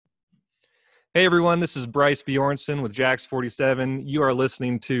Hey everyone, this is Bryce Bjornson with Jax 47. You are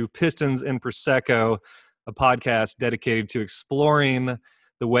listening to Pistons and Prosecco, a podcast dedicated to exploring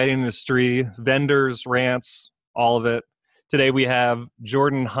the wedding industry, vendors, rants, all of it. Today we have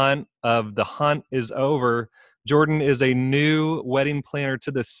Jordan Hunt of The Hunt Is Over. Jordan is a new wedding planner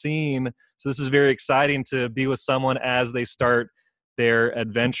to the scene, so this is very exciting to be with someone as they start their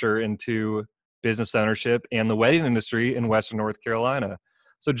adventure into business ownership and the wedding industry in Western North Carolina.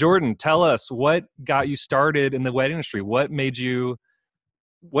 So Jordan, tell us what got you started in the wedding industry? What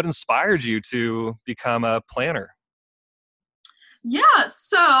inspired you to become a planner? Yeah,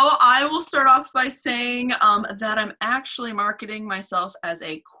 so I will start off by saying that I'm actually marketing myself as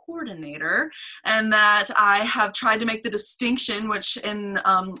a coordinator, and that I have tried to make the distinction, which in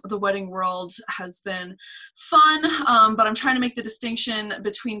the wedding world has been fun, but I'm trying to make the distinction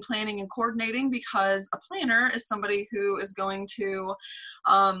between planning and coordinating, because a planner is somebody who is going to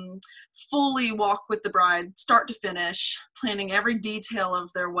fully walk with the bride, start to finish, planning every detail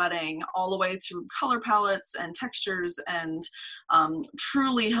of their wedding, all the way through color palettes and textures, and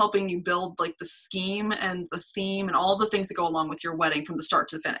truly helping you build like the scheme and the theme and all the things that go along with your wedding from the start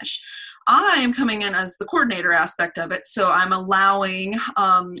to the finish. I am coming in as the coordinator aspect of it, so I'm allowing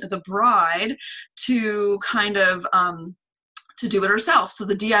the bride to kind of to do it herself. So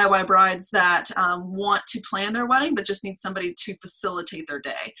the DIY brides that want to plan their wedding but just need somebody to facilitate their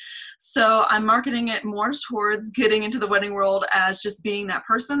day. So I'm marketing it more towards getting into the wedding world as just being that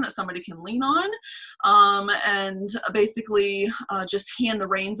person that somebody can lean on, and basically just hand the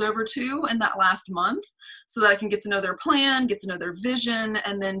reins over to in that last month, so that I can get to know their plan, get to know their vision,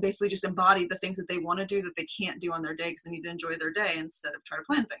 and then basically just embody the things that they want to do that they can't do on their day because they need to enjoy their day instead of try to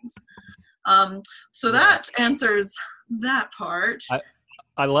plan things. So that answers that part.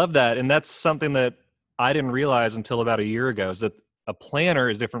 I love that. And that's something that I didn't realize until about a year ago, is that a planner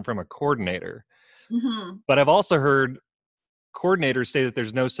is different from a coordinator. Mm-hmm. But I've also heard coordinators say that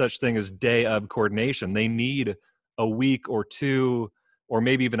there's no such thing as day of coordination. They need a week or two, or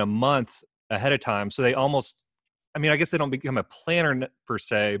maybe even a month ahead of time. So they almost, I guess they don't become a planner per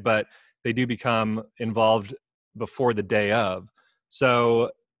se, but they do become involved before the day of.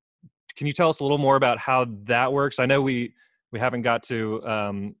 So can you tell us a little more about how that works? I know we haven't got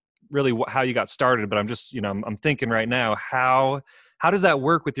to really how you got started, but I'm just, I'm thinking right now, how does that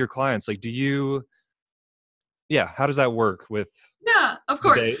work with your clients? Like, how does that work with? Yeah, of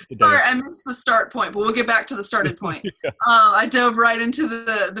course. Sorry, I missed the start point, but we'll get back to the started point. Yeah. I dove right into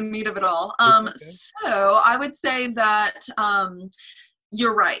the meat of it all. Okay. So I would say that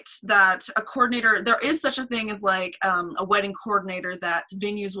you're right, that a coordinator, there is such a thing as like a wedding coordinator that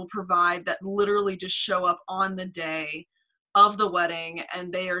venues will provide that literally just show up on the day of the wedding,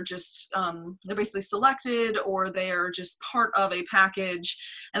 and they are just, they're basically selected, or they are just part of a package,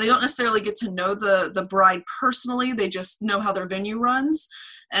 and they don't necessarily get to know the bride personally. They just know how their venue runs,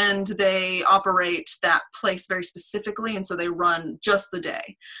 and they operate that place very specifically, and so they run just the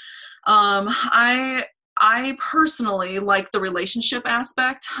day. I personally like the relationship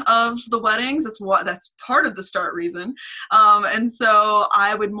aspect of the weddings. That's part of the start reason. And so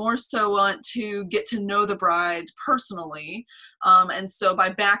I would more so want to get to know the bride personally. And so by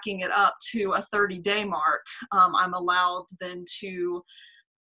backing it up to a 30-day mark, I'm allowed then to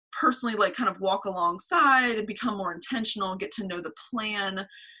personally like kind of walk alongside and become more intentional, get to know the plan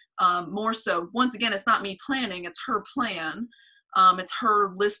more so. Once again, it's not me planning, it's her plan. It's her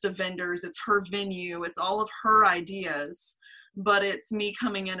list of vendors, it's her venue, it's all of her ideas, but it's me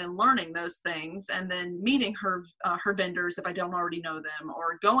coming in and learning those things, and then meeting her vendors if I don't already know them,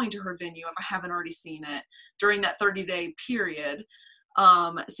 or going to her venue if I haven't already seen it during that 30-day period,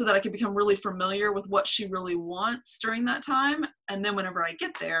 so that I can become really familiar with what she really wants during that time. And then whenever I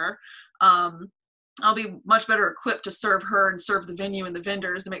get there, I'll be much better equipped to serve her and serve the venue and the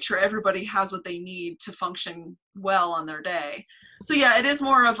vendors, and make sure everybody has what they need to function well on their day. So yeah, it is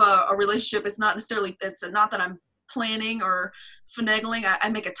more of a relationship. It's not that I'm planning or finagling. I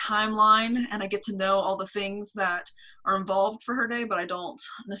make a timeline, and I get to know all the things that are involved for her day, but I don't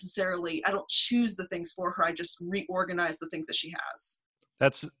choose the things for her. I just reorganize the things that she has.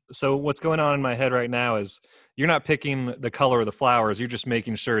 So what's going on in my head right now is you're not picking the color of the flowers. You're just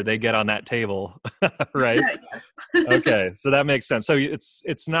making sure they get on that table, right? Yes. Okay. So that makes sense. So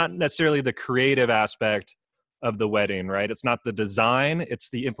it's not necessarily the creative aspect of the wedding, right? It's not the design,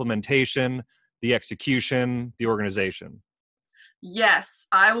 it's the implementation, the execution, the organization. Yes,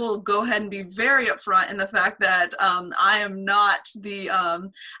 I will go ahead and be very upfront in the fact that I am not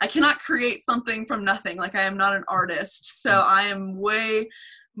I cannot create something from nothing. Like, I am not an artist. So I am way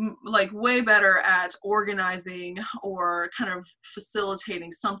like way better at organizing or kind of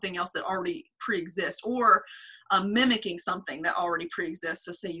facilitating something else that already pre-exists, or mimicking something that already pre-exists.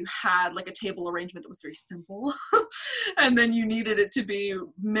 So say you had like a table arrangement that was very simple and then you needed it to be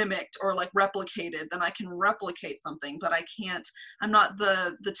mimicked or like replicated, then I can replicate something, but I'm not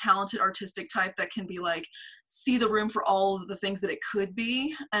the talented artistic type that can be like, see the room for all of the things that it could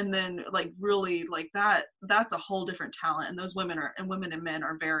be. And then like really like that's a whole different talent. And those women and men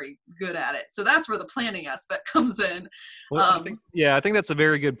are very good at it. So that's where the planning aspect comes in. Well, I think that's a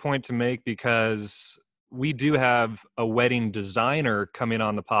very good point to make, because we do have a wedding designer coming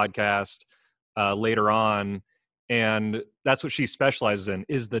on the podcast later on, and that's what she specializes in,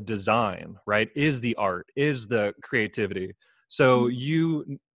 is the design, right? Is the art, is the creativity. So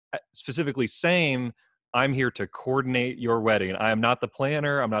you specifically saying, I'm here to coordinate your wedding. I am not the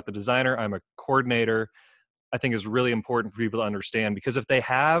planner. I'm not the designer. I'm a coordinator. I think is really important for people to understand, because if they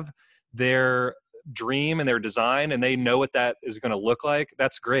have their dream and their design and they know what that is going to look like,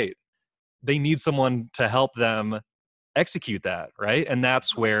 that's great. They need someone to help them execute that, right? And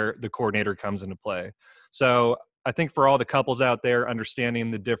that's where the coordinator comes into play. So I think for all the couples out there, understanding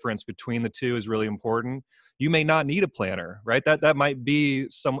the difference between the two is really important. You may not need a planner, right? That might be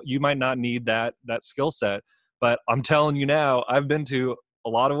you might not need that skill set, but I'm telling you now, I've been to a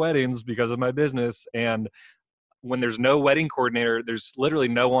lot of weddings because of my business, and when there's no wedding coordinator, there's literally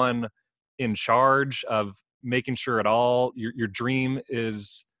no one in charge of making sure at all your dream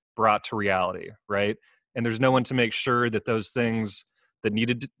is brought to reality, right? And there's no one to make sure that those things that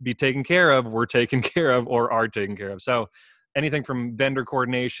needed to be taken care of were taken care of or are taken care of. So anything from vendor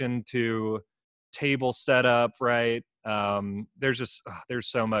coordination to table setup, right? There's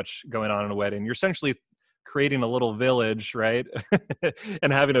so much going on in a wedding. You're essentially creating a little village, right?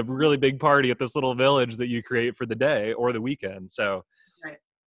 And having a really big party at this little village that you create for the day or the weekend. So right.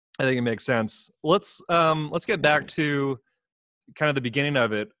 I think it makes sense. Let's get back to kind of the beginning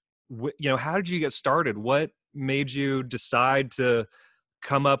of it. How did you get started? What made you decide to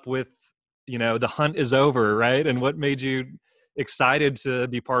come up with, the hunt is over, right? And what made you excited to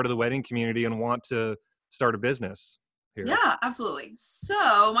be part of the wedding community and want to start a business here? Yeah, absolutely.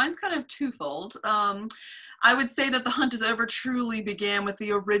 So mine's kind of twofold. I would say that the hunt is over truly began with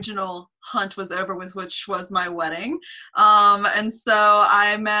the original hunt was over with, which was my wedding. And so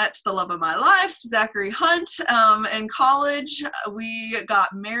I met the love of my life, Zachary Hunt, in college. We got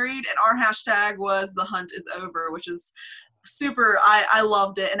married and our hashtag was the hunt is over, which is super, I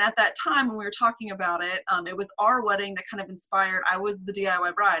loved it. And at that time when we were talking about it, it was our wedding that kind of inspired. I was the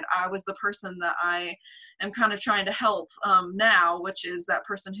DIY bride. I was the person that I am kind of trying to help now, which is that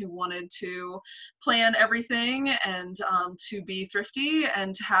person who wanted to plan everything and to be thrifty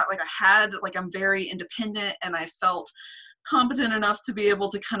and to have I'm very independent and I felt competent enough to be able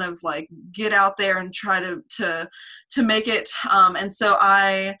to kind of like get out there and try to make it. And so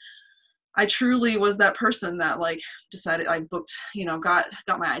I truly was that person that like decided, I booked,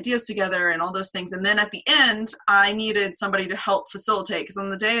 got my ideas together and all those things. And then at the end, I needed somebody to help facilitate, because on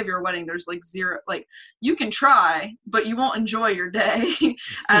the day of your wedding, there's like zero, like you can try, but you won't enjoy your day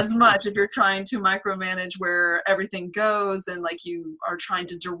as much if you're trying to micromanage where everything goes and like you are trying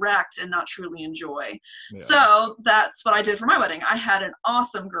to direct and not truly enjoy. Yeah. So that's what I did for my wedding. I had an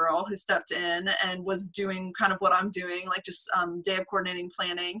awesome girl who stepped in and was doing kind of what I'm doing, like just day of coordinating,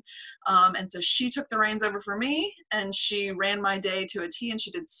 planning. And so she took the reins over for me and she ran my day to a T, and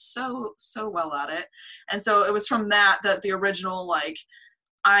she did so well at it. And so it was from that the original, like,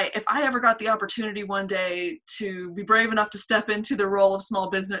 if I ever got the opportunity one day to be brave enough to step into the role of small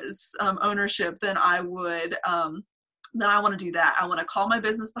business ownership, then I would, then I want to do that. I want to call my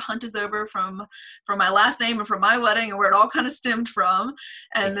business The Hunt is Over from my last name and from my wedding and where it all kind of stemmed from.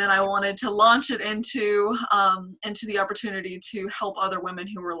 And then I wanted to launch it into the opportunity to help other women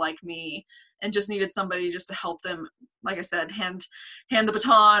who were like me and just needed somebody just to help them, like I said, hand the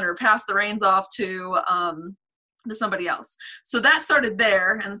baton or pass the reins off to somebody else. So that started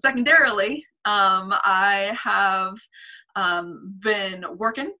there. And secondarily, I have been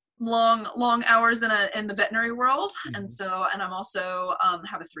working long hours in the veterinary world. Mm-hmm. And I'm also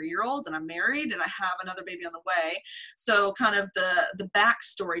have a 3-year-old and I'm married and I have another baby on the way. So kind of the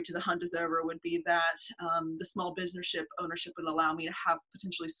backstory to The Hunt is Over would be that the small business ownership would allow me to have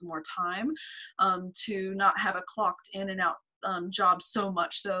potentially some more time to not have a clocked in and out job so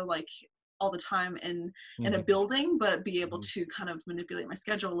much. So like all the time in a building, but be able to kind of manipulate my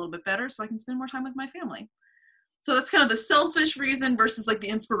schedule a little bit better so I can spend more time with my family. So that's kind of the selfish reason versus like the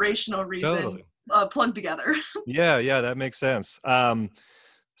inspirational reason. Totally. Plugged together. Yeah, that makes sense.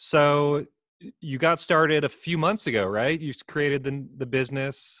 So you got started a few months ago, right? You created the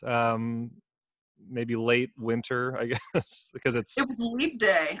business, maybe late winter, I guess, because It it's was Leap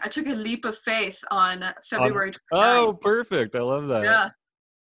Day. I took a leap of faith on on. February 29th. Oh, perfect! I love that.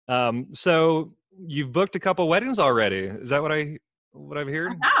 Yeah, So you've booked a couple weddings already. Is that what I've I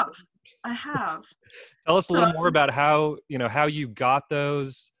heard? have. I have. Tell us a So, little more about how how you got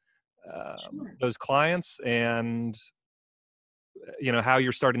sure. those clients, and how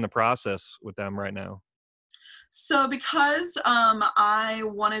you're starting the process with them right now. So because I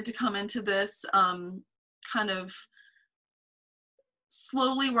wanted to come into this kind of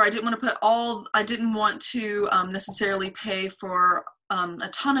slowly, where I didn't want to necessarily pay for a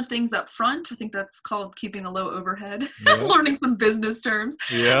ton of things up front. I think that's called keeping a low overhead, Yeah. learning some business terms.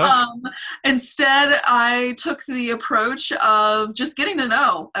 Yeah. Um, Instead, I took the approach of just getting to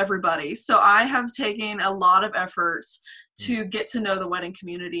know everybody. So I have taken a lot of efforts to get to know the wedding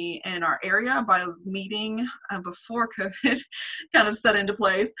community in our area by meeting before COVID kind of set into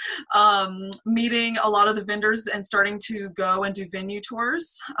place, meeting a lot of the vendors and starting to go and do venue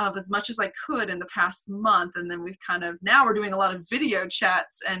tours of as much as I could in the past month. And then now we're doing a lot of video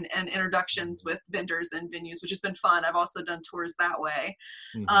chats and introductions with vendors and venues, which has been fun. I've also done tours that way.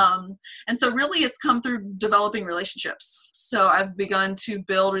 Mm-hmm. And so really it's come through developing relationships. So I've begun to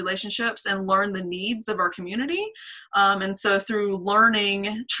build relationships and learn the needs of our community. And so through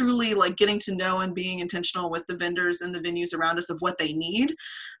learning, truly like getting to know and being intentional with the vendors and the venues around us of what they need,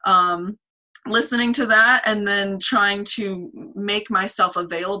 listening to that, and then trying to make myself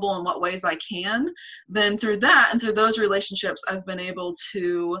available in what ways I can, then through that and through those relationships, I've been able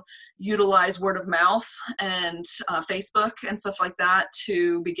to utilize word of mouth and Facebook and stuff like that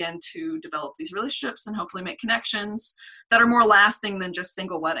to begin to develop these relationships and hopefully make connections that are more lasting than just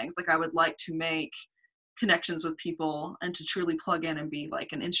single weddings. Like I would like to make connections with people and to truly plug in and be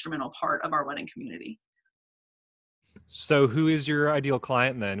like an instrumental part of our wedding community. So who is your ideal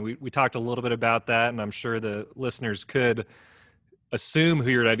client then? We talked a little bit about that, and I'm sure the listeners could assume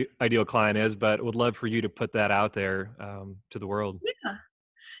who your ideal client is, but would love for you to put that out there to the world.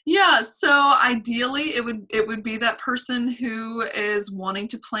 Yeah. So ideally it would be that person who is wanting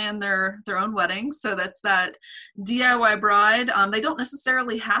to plan their own wedding. So that's that DIY bride. They don't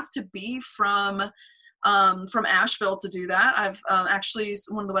necessarily have to be from Asheville to do that. I've actually,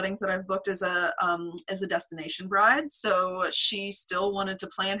 one of the weddings that I've booked is a destination bride. So she still wanted to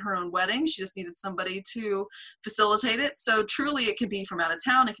plan her own wedding. She just needed somebody to facilitate it. So truly it could be from out of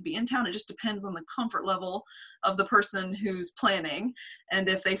town. It could be in town. It just depends on the comfort level of the person who's planning. And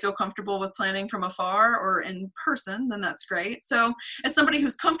if they feel comfortable with planning from afar or in person, then that's great. So it's somebody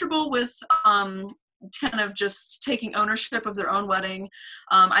who's comfortable with, kind of just taking ownership of their own wedding.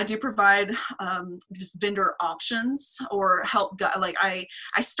 I do provide just vendor options or help. I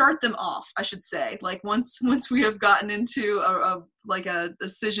start them off, I should say. Like once we have gotten into a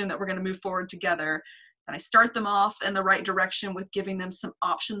decision that we're going to move forward together, and I start them off in the right direction with giving them some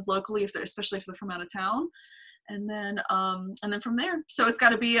options locally, especially if they're from out of town. And then from there, so it's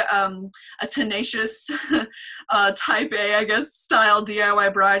got to be a tenacious type A, I guess, style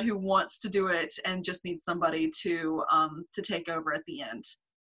DIY bride who wants to do it and just needs somebody to take over at the end.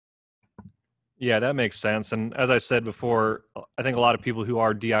 Yeah, that makes sense. And as I said before, I think a lot of people who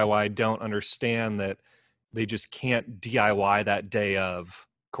are DIY don't understand that they just can't DIY that day of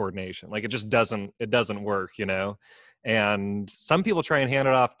coordination. Like it just doesn't work, And some people try and hand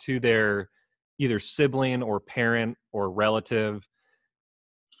it off to their either sibling or parent or relative.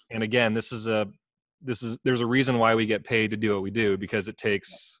 And again, there's a reason why we get paid to do what we do, because it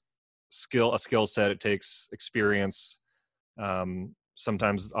takes a skill set, it takes experience,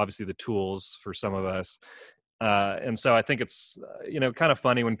 sometimes obviously the tools for some of us. And so I think it's, kind of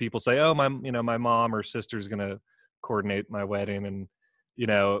funny when people say, oh, my mom or sister's going to coordinate my wedding. And,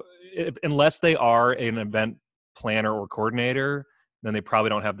 unless they are an event planner or coordinator, then they probably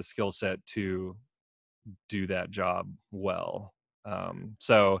don't have the skill set to do that job well. And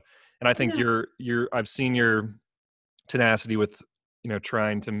I think I've seen your tenacity with,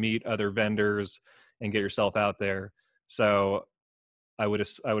 trying to meet other vendors and get yourself out there. So I would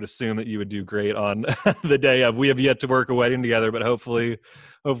assume that you would do great on the day of. We have yet to work a wedding together, but hopefully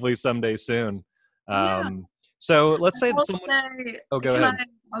someday soon. Yeah. So let's say that someone. Go ahead.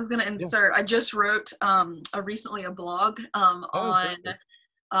 I was going to insert. Yeah. I just wrote recently a blog on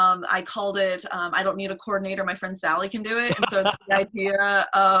I called it, I don't need a coordinator, my friend Sally can do it. And so it's the idea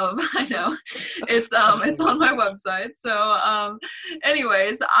of, I know, it's on my website. So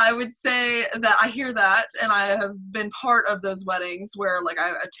anyways, I would say that I hear that, and I have been part of those weddings where like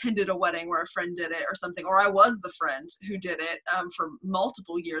I attended a wedding where a friend did it or something, or I was the friend who did it for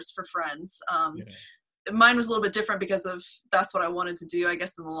multiple years for friends. Mine was a little bit different because of that's what I wanted to do, I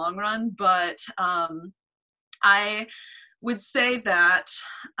guess, in the long run. But I would say that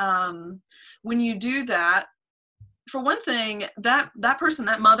when you do that, for one thing, that person,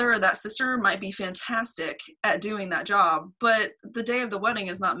 that mother or that sister might be fantastic at doing that job, but the day of the wedding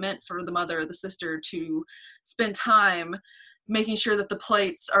is not meant for the mother or the sister to spend time making sure that the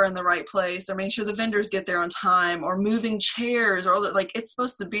plates are in the right place, or making sure the vendors get there on time, or moving chairs, or like it's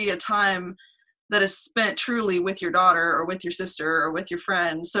supposed to be a time that is spent truly with your daughter or with your sister or with your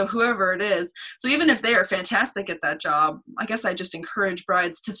friend. So whoever it is. So even if they are fantastic at that job, I guess I just encourage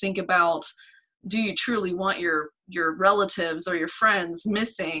brides to think about, do you truly want your relatives or your friends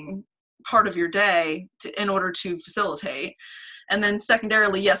missing part of your day in order to facilitate? And then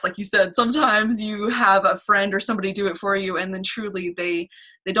secondarily, yes, like you said, sometimes you have a friend or somebody do it for you, and then truly they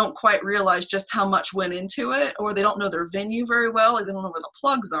don't quite realize just how much went into it, or they don't know their venue very well, like they don't know where the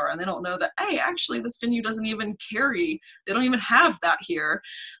plugs are, and they don't know that, hey, actually this venue doesn't even carry, they don't even have that here.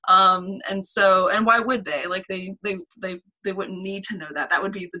 And why would they? Like they wouldn't need to know that. That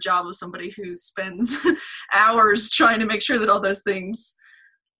would be the job of somebody who spends hours trying to make sure that all those things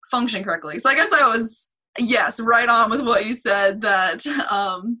function correctly. So I guess I was, yes, right on with what you said, that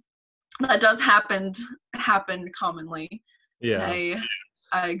that does happen commonly. Yeah.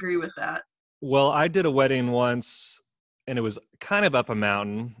 I agree with that. Well, I did a wedding once, and it was kind of up a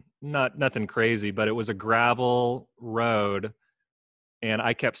mountain, nothing crazy, but it was a gravel road, and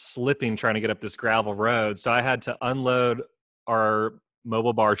I kept slipping trying to get up this gravel road. So I had to unload our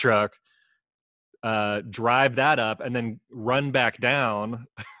mobile bar truck, drive that up, and then run back down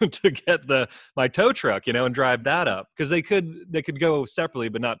to get my tow truck, and drive that up, because they could go separately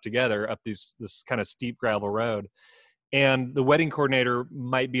but not together up this kind of steep gravel road. And the wedding coordinator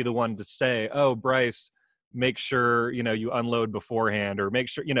might be the one to say, "Oh, Bryce, make sure you unload beforehand," or make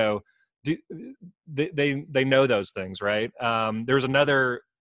sure they know those things, right? There's another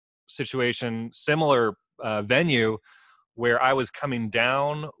situation, similar venue, where I was coming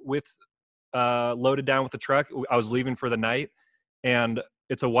down with loaded down with the truck. I was leaving for the night, and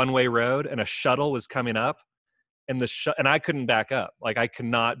it's a one-way road, and a shuttle was coming up, and and I couldn't back up. Like I could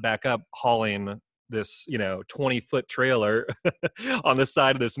not back up hauling this 20-foot trailer on the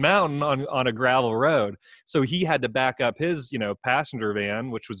side of this mountain on a gravel road. So he had to back up his passenger van,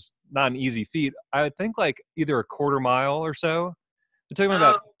 which was not an easy feat. I would think like either a quarter mile or so. It took him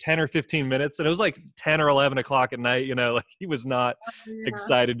about 10 or 15 minutes, and it was like 10 or 11 o'clock at night. Like he was not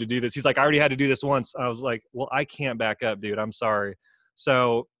excited to do this. He's like, I already had to do this once. I was like, well, I can't back up, dude. I'm sorry.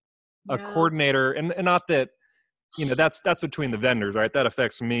 So a coordinator, and not that, that's between the vendors, right? That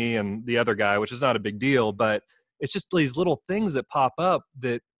affects me and the other guy, which is not a big deal, but it's just these little things that pop up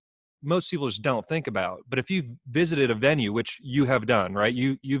that most people just don't think about. But if you've visited a venue, which you have done, right?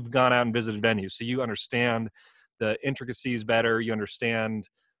 You've gone out and visited venues, so you understand the intricacies better. You understand,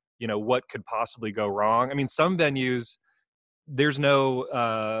 what could possibly go wrong. I mean, some venues, there's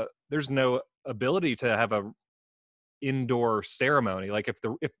no ability to have a indoor ceremony. Like if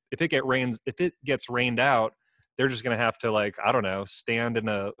it gets rained out, they're just going to have to, like, I don't know, stand in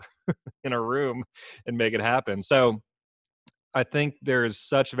a in a room and make it happen. So I think there's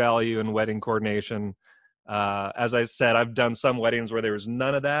such value in wedding coordination. As I said, I've done some weddings where there was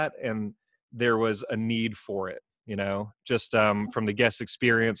none of that, and there was a need for it, just from the guest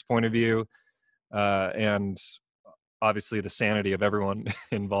experience point of view, and obviously the sanity of everyone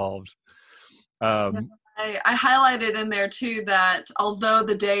involved. I highlighted in there too that although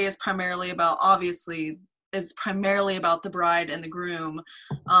the day is primarily about the bride and the groom,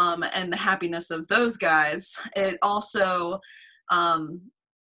 and the happiness of those guys, it also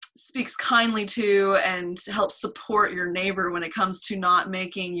speaks kindly to and helps support your neighbor when it comes to not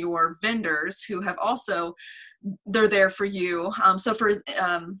making your vendors, who have also, they're there for you. So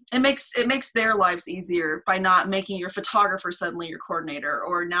it makes their lives easier by not making your photographer suddenly your coordinator,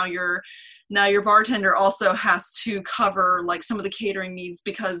 or now your bartender also has to cover like some of the catering needs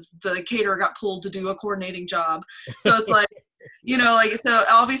because the caterer got pulled to do a coordinating job. So it's like, so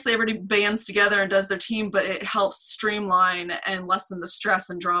obviously everybody bands together and does their team, but it helps streamline and lessen the stress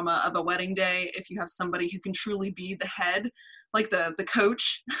and drama of a wedding day if you have somebody who can truly be the head like the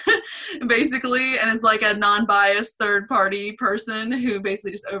coach basically, and is like a non-biased third party person who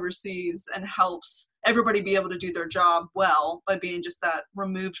basically just oversees and helps everybody be able to do their job well by being just that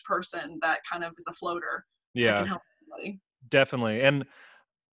removed person that kind of is a floater that Yeah, can help everybody. definitely. And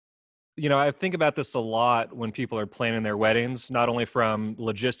I think about this a lot when people are planning their weddings, not only from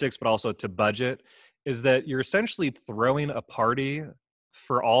logistics, but also to budget, is that you're essentially throwing a party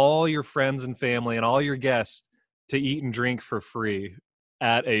for all your friends and family and all your guests to eat and drink for free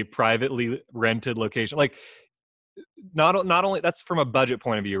at a privately rented location. Like, not only that's from a budget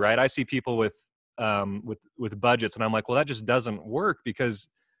point of view, right? I see people with budgets, and I'm like, well, that just doesn't work, because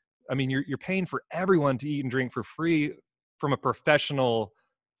I mean, you're paying for everyone to eat and drink for free from a professional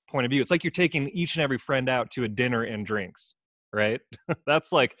point of view. It's like you're taking each and every friend out to a dinner and drinks, right?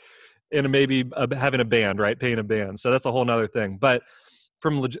 That's like, and maybe having a band, right? Paying a band. So that's a whole nother thing. But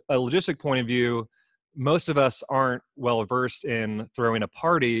from a logistic point of view, most of us aren't well versed in throwing a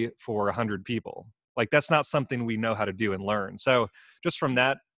party for 100 people. Like, that's not something we know how to do and learn. So just from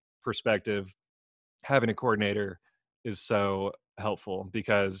that perspective, having a coordinator is so helpful,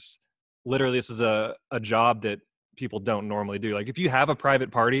 because literally this is a job that people don't normally do. Like, if you have a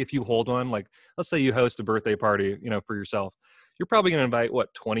private party, if you hold one, like let's say you host a birthday party, for yourself, you're probably going to invite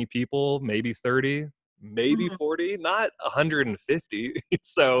 20 people, maybe 30, maybe 40, not 150.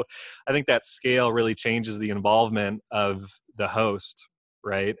 So I think that scale really changes the involvement of the host,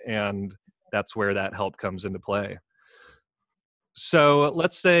 right? And that's where that help comes into play. So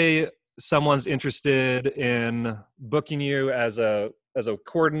let's say someone's interested in booking you as a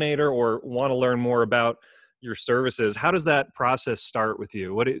coordinator, or want to learn more about your services. How does that process start with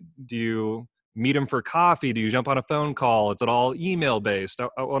you? Do you meet them for coffee? Do you jump on a phone call? Is it all email based?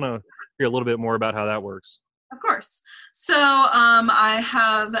 I want to hear a little bit more about how that works. Of course. So I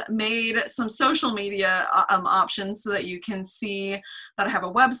have made some social media options so that you can see that I have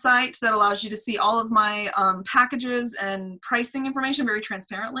a website that allows you to see all of my packages and pricing information very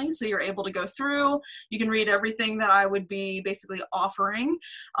transparently. So you're able to go through, you can read everything that I would be basically offering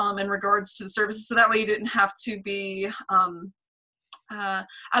in regards to the services. So that way you didn't have to be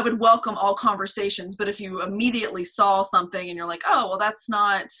I would welcome all conversations, but if you immediately saw something and you're like, oh, well, that's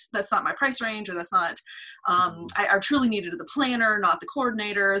not my price range, or that's not, I truly needed the planner, not the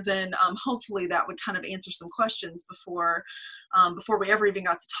coordinator, then hopefully that would kind of answer some questions before we ever even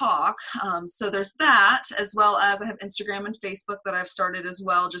got to talk. So there's that, as well as I have Instagram and Facebook that I've started as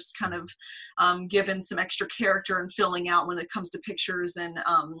well, just kind of given some extra character and filling out when it comes to pictures and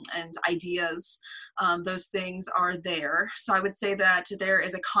ideas. Those things are there. So I would say that there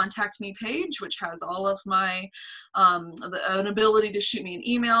is a contact me page, which has all of my, an ability to shoot me an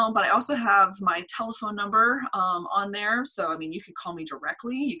email, but I also have my telephone number on there. So, I mean, you could call me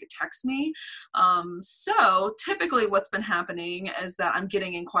directly, you could text me. So typically what's been happening is that I'm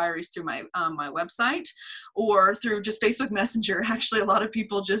getting inquiries through my website or through just Facebook Messenger. Actually, a lot of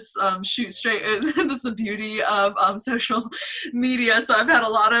people just shoot straight. That's the beauty of social media. So I've had a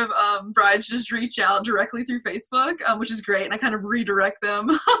lot of brides just reach out directly through Facebook, which is great. And I kind of redirect them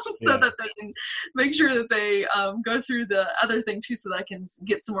so that they can make sure that they go through the other thing too, so that I can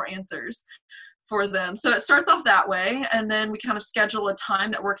get some more answers for them. So it starts off that way, and then we kind of schedule a time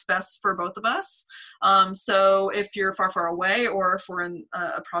that works best for both of us. So if you're far away, or if we're in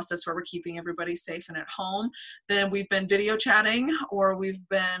a process where we're keeping everybody safe and at home, then we've been video chatting or we've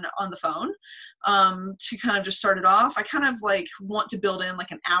been on the phone to kind of just start it off. I kind of like want to build in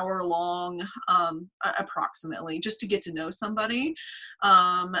like an hour long approximately, just to get to know somebody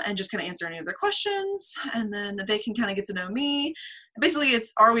and just kind of answer any of their questions, and then they can kind of get to know me. Basically,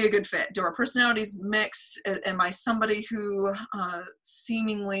 it's, are we a good fit? Do our personalities mix? Am I somebody who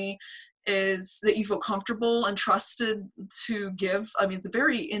seemingly is that you feel comfortable and trusted to give? I mean, it's a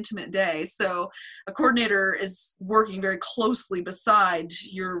very intimate day. So a coordinator is working very closely beside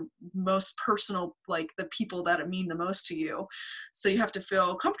your most personal, like the people that mean the most to you. So you have to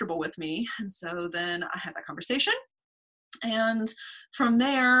feel comfortable with me. And so then I had that conversation. And from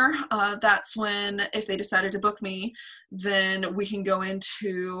there, that's when, if they decided to book me, then we can go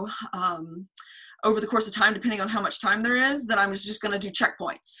into, over the course of time, depending on how much time there is, then I'm just going to do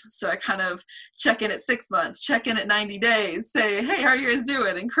checkpoints. So I kind of check in at 6 months, check in at 90 days, say, hey, how are you guys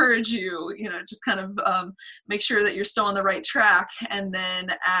doing? Encourage you, just kind of make sure that you're still on the right track. And then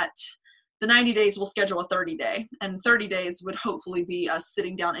at the 90 days, we'll schedule a 30-day. And 30 days would hopefully be us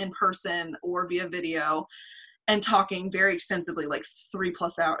sitting down in person or via video and talking very extensively, like 3+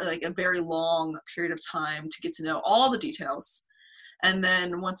 hours, like a very long period of time to get to know all the details. And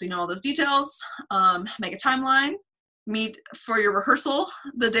then once we know all those details, make a timeline, meet for your rehearsal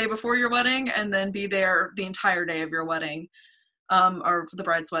the day before your wedding, and then be there the entire day of your wedding. or the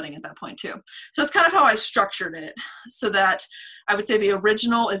bride's wedding at that point too. So it's kind of how I structured it, so that I would say the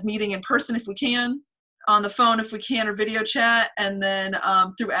original is meeting in person if we can, on the phone if we can, or video chat, and then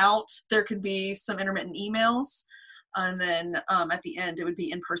throughout there could be some intermittent emails, and then at the end it would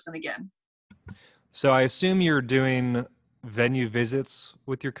be in person again. So I assume you're doing venue visits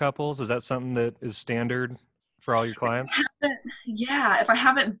with your couples. Is that something that is standard for all your clients? Yeah, if I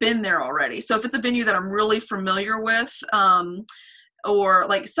haven't been there already. So if it's a venue that I'm really familiar with, or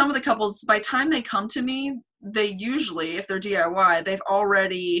like some of the couples, by the time they come to me, they usually, if they're DIY, they've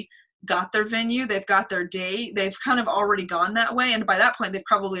already got their venue, they've got their date, they've kind of already gone that way. And by that point, they've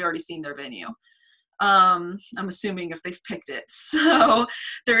probably already seen their venue. I'm assuming if they've picked it. So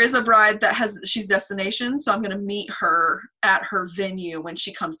there is a bride that she's destination. So I'm going to meet her at her venue when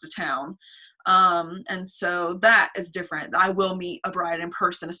she comes to town. And so that is different. I will meet a bride in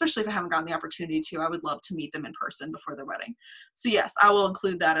person, especially if I haven't gotten the opportunity to. I would love to meet them in person before their wedding. So yes, I will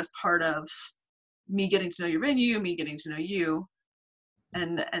include that as part of me getting to know your venue, me getting to know you,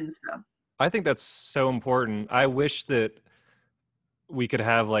 and stuff. I think that's so important. I wish that we could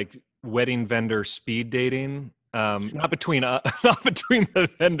have like wedding vendor speed dating, not between not between the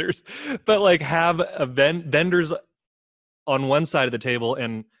vendors, but like have vendors on one side of the table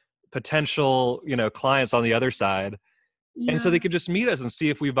and potential, clients on the other side. Yeah. And so they could just meet us and see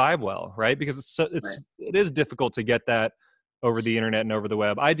if we vibe well, right? Because it is difficult to get that over the internet and over the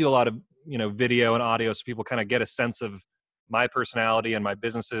web. I do a lot of, video and audio, so people kind of get a sense of my personality and my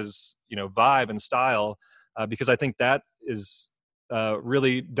business's, vibe and style, because I think that is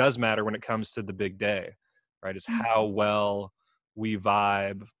really does matter when it comes to the big day, right? Is how well we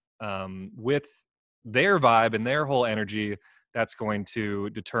vibe with their vibe and their whole energy. That's going to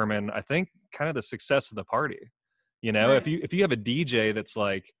determine, I think, kind of the success of the party. Right. If you have a DJ that's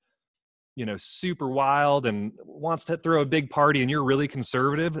like, super wild and wants to throw a big party and you're really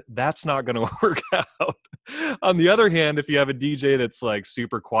conservative, that's not going to work out. On the other hand, if you have a DJ that's like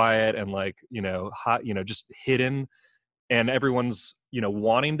super quiet and like, hot, just hidden, and everyone's,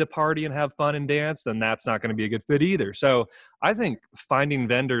 wanting to party and have fun and dance, then that's not going to be a good fit either. So I think finding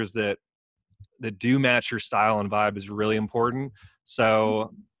vendors that do match your style and vibe is really important.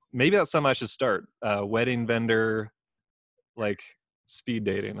 So maybe that's something I should start. Wedding vendor, like speed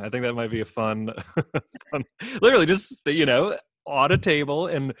dating. I think that might be a fun, literally just, on a table,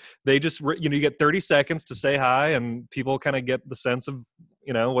 and they just, you get 30 seconds to say hi, and people kind of get the sense of,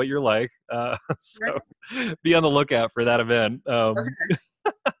 what you're like. So be on the lookout for that event. Okay.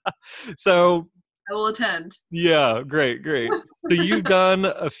 So I will attend. Yeah, great. So you've done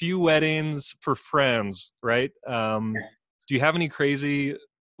a few weddings for friends, right? Yes. Do you have any crazy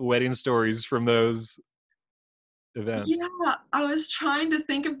wedding stories from those events? Yeah, I was trying to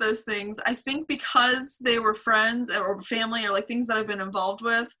think of those things. I think because they were friends or family or like things that I've been involved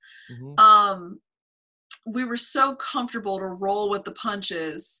with, we were so comfortable to roll with the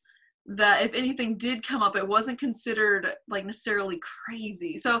punches that if anything did come up, it wasn't considered like necessarily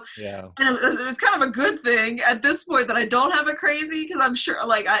crazy. So yeah, and it was kind of a good thing at this point that I don't have a crazy, because I'm sure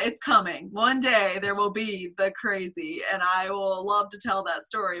like it's coming. One day there will be the crazy, and I will love to tell that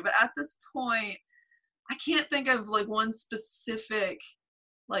story. But at this point, I can't think of like one specific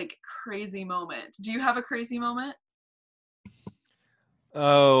like crazy moment. Do you have a crazy moment?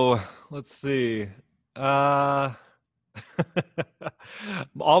 Oh, let's see. All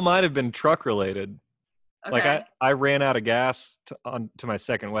might have been truck related. Okay. Like I ran out of gas to my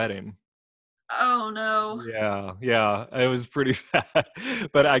second wedding. Oh no. Yeah, it was pretty bad.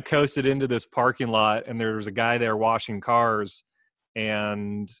 But I coasted into this parking lot, and there was a guy there washing cars,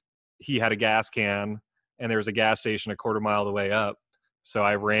 and he had a gas can, and there was a gas station a quarter mile the way up. So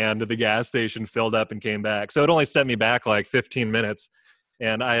I ran to the gas station, filled up, and came back. So it only set me back like 15 minutes.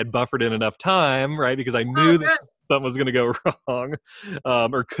 And I had buffered in enough time, right? Because I knew that something was going to go wrong,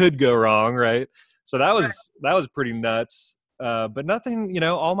 or could go wrong, right? So that was pretty nuts. But nothing,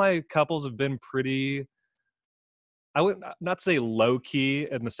 all my couples have been pretty, I would not say low key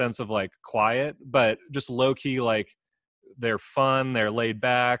in the sense of like quiet, but just low key, like they're fun, they're laid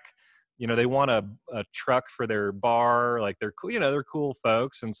back. They want a truck for their bar, like they're cool, they're cool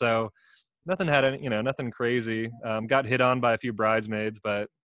folks, and so. Nothing had any, nothing crazy. Got hit on by a few bridesmaids, but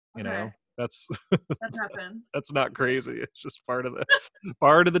that's that happens. That's not crazy. It's just part of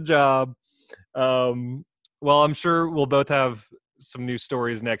the job. Well, I'm sure we'll both have some new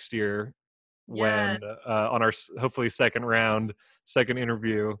stories next year when on our hopefully second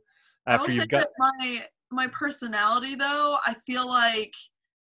interview after you've got my personality though. I feel like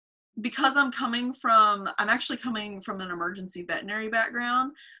because I'm actually coming from an emergency veterinary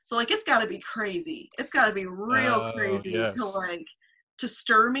background. So like, it's gotta be crazy. It's gotta be real Oh, crazy to yes. like, to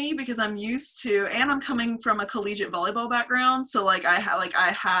stir me, because I'm used to, and I'm coming from a collegiate volleyball background. So like, I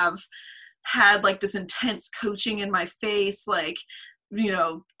have had like this intense coaching in my face, like,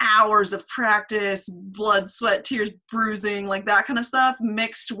 hours of practice, blood, sweat, tears, bruising, like that kind of stuff,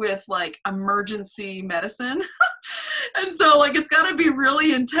 mixed with like emergency medicine. And so like, it's got to be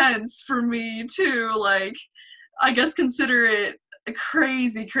really intense for me to like, I guess, consider it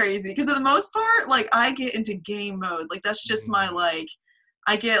crazy, because for the most part, like, I get into game mode. Like, that's just my Mm. like,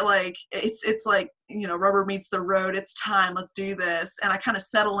 I get like, it's like, rubber meets the road. It's time. Let's do this. And I kind of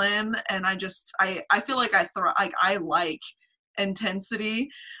settle in, and I feel like I like intensity.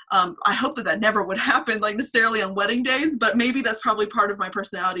 I hope that never would happen, like, necessarily on wedding days, but maybe that's probably part of my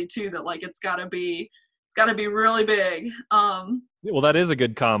personality too, that like, it's gotta be really big. Well, that is a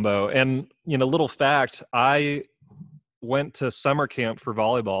good combo. And, little fact, I went to summer camp for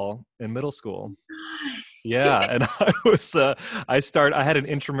volleyball in middle school. Yeah, and I had an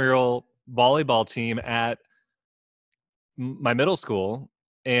intramural volleyball team at my middle school,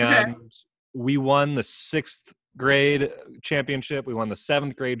 Okay. and we won the 6th grade championship, we won the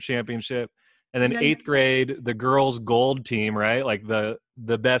 7th grade championship, and then Yeah. 8th grade, the girls gold team, right? Like the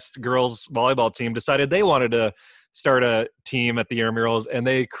best girls volleyball team decided they wanted to start a team at the intramurals, and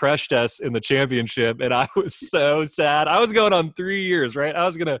they crushed us in the championship, and I was so sad. I was going on 3 years, right? I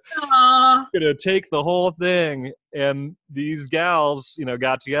was Aw. gonna take the whole thing, and these gals,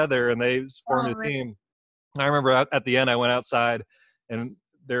 got together and they formed Oh a man. team. I remember at the end, I went outside, and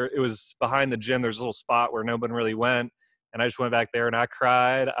it was behind the gym. There's a little spot where no one really went, and I just went back there and I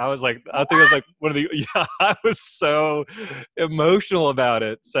cried. I think it was like one of the yeah. I was so emotional about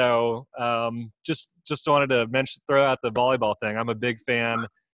it. So just wanted to throw out the volleyball thing. I'm a big fan,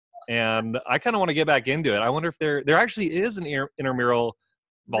 and I kind of want to get back into it. I wonder if there actually is an intramural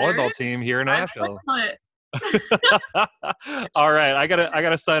There it volleyball is. team here in I clicked Nashville. on it. All right, I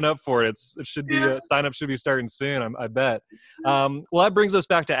gotta sign up for it. It should be Yeah. sign up should be starting soon. I bet. Well, that brings us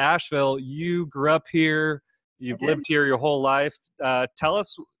back to Asheville. You grew up here. I You've did. lived here your whole life. Tell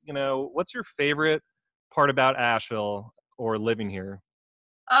us, what's your favorite part about Asheville or living here?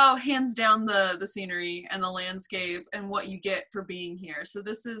 Oh, hands down, the scenery and the landscape and what you get for being here. So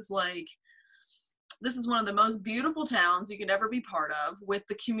this is one of the most beautiful towns you could ever be part of, with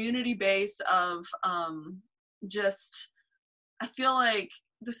the community base of just, I feel like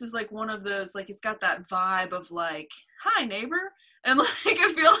this is like one of those, like, it's got that vibe of like, hi neighbor. And like,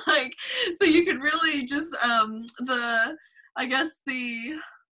 I feel like, so you could really just I guess the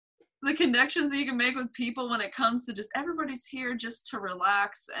connections that you can make with people when it comes to just, everybody's here just to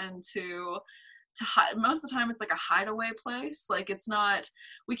relax and to hide. Most of the time it's like a hideaway place. Like, it's not,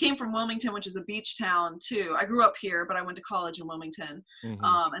 we came from Wilmington, which is a beach town too. I grew up here, but I went to college in Wilmington. Hmm.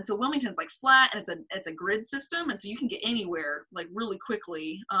 And so Wilmington's like flat, and it's a grid system, and so you can get anywhere like really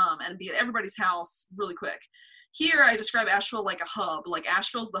quickly, and be at everybody's house really quick. Here I describe Asheville like a hub. Like,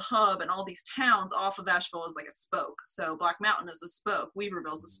 Asheville's the hub, and all these towns off of Asheville is like a spoke. So Black Mountain is a spoke,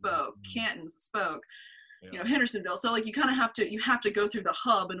 Weaverville's a spoke, Canton's a spoke, Yeah. Hendersonville. So like, you have to go through the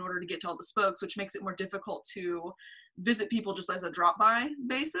hub in order to get to all the spokes, which makes it more difficult to visit people just as a drop by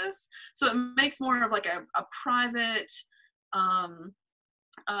basis. So it makes more of like a private, I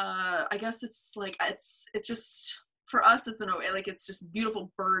guess it's like, it's just, for us, it's in a way like, it's just beautiful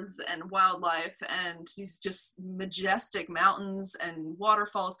birds and wildlife and these just majestic mountains and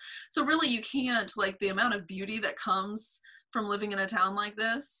waterfalls. So really, you can't, like, the amount of beauty that comes from living in a town like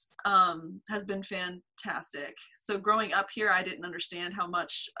this has been fantastic. So growing up here, I didn't understand how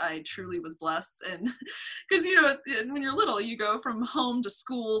much I truly was blessed. And because, when you're little, you go from home to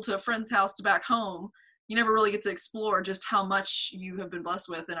school to a friend's house to back home. You never really get to explore just how much you have been blessed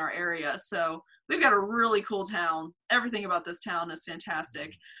with in our area. So we've got a really cool town. Everything about this town is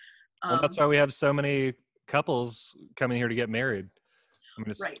fantastic. Well, that's Um, why we have so many couples coming here to get married. I mean,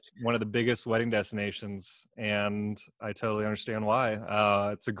 it's right. one of the biggest wedding destinations, and I totally understand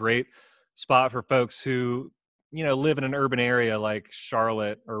why. It's a great spot for folks who, live in an urban area like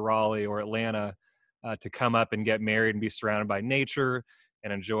Charlotte or Raleigh or Atlanta, to come up and get married and be surrounded by nature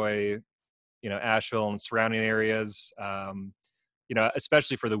and enjoy, Asheville and surrounding areas.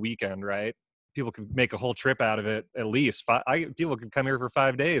 Especially for the weekend, right? People could make a whole trip out of it. At least people could come here for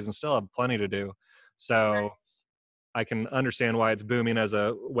 5 days and still have plenty to do. So I can understand why it's booming as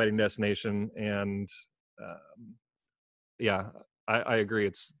a wedding destination. And yeah, I agree.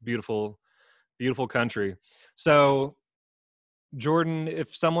 It's beautiful, beautiful country. So, Jordan,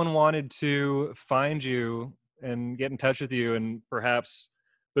 if someone wanted to find you and get in touch with you and perhaps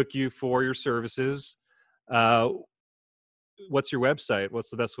book you for your services. What's your website? What's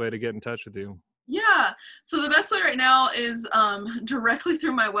the best way to get in touch with you? Yeah. So the best way right now is directly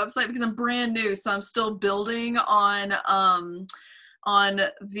through my website, because I'm brand new. So I'm still building on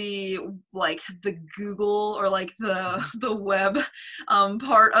the Google or the web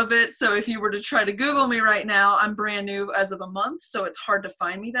part of it. So if you were to try to Google me right now, I'm brand new as of a month, so it's hard to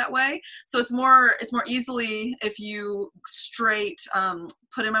find me that way. So it's more easily if you straight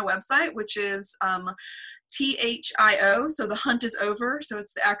put in my website, which is THIO, so the hunt is over. So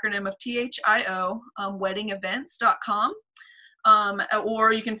it's the acronym of THIO, weddingevents.com.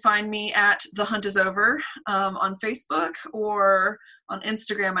 Or you can find me at The Hunt Is Over on Facebook, or on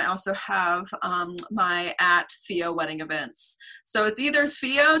Instagram. I also have my at Theo Wedding Events. So it's either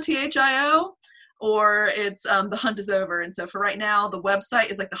Theo, THIO, or it's The Hunt Is Over. And so for right now, the website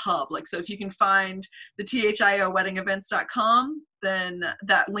is like the hub. So if you can find the THIO weddingevents.com, then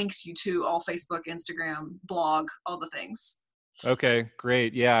that links you to all Facebook, Instagram, blog, all the things. Okay,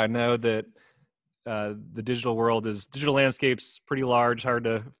 great. Yeah, I know that the digital landscape's pretty large, hard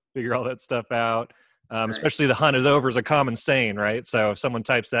to figure all that stuff out. Right. Especially The Hunt Is Over is a common saying, right? So if someone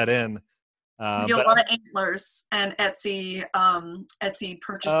types that in, you get a lot of antlers and Etsy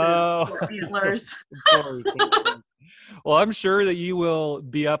purchases for antlers. Of course. Well, I'm sure that you will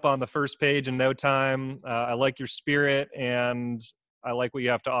be up on the first page in no time. I like your spirit, and I like what you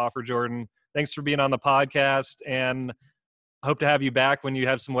have to offer, Jordan. Thanks for being on the podcast, and I hope to have you back when you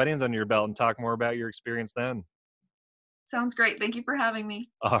have some weddings under your belt and talk more about your experience then. Sounds great. Thank you for having me.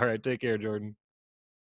 All right. Take care, Jordan.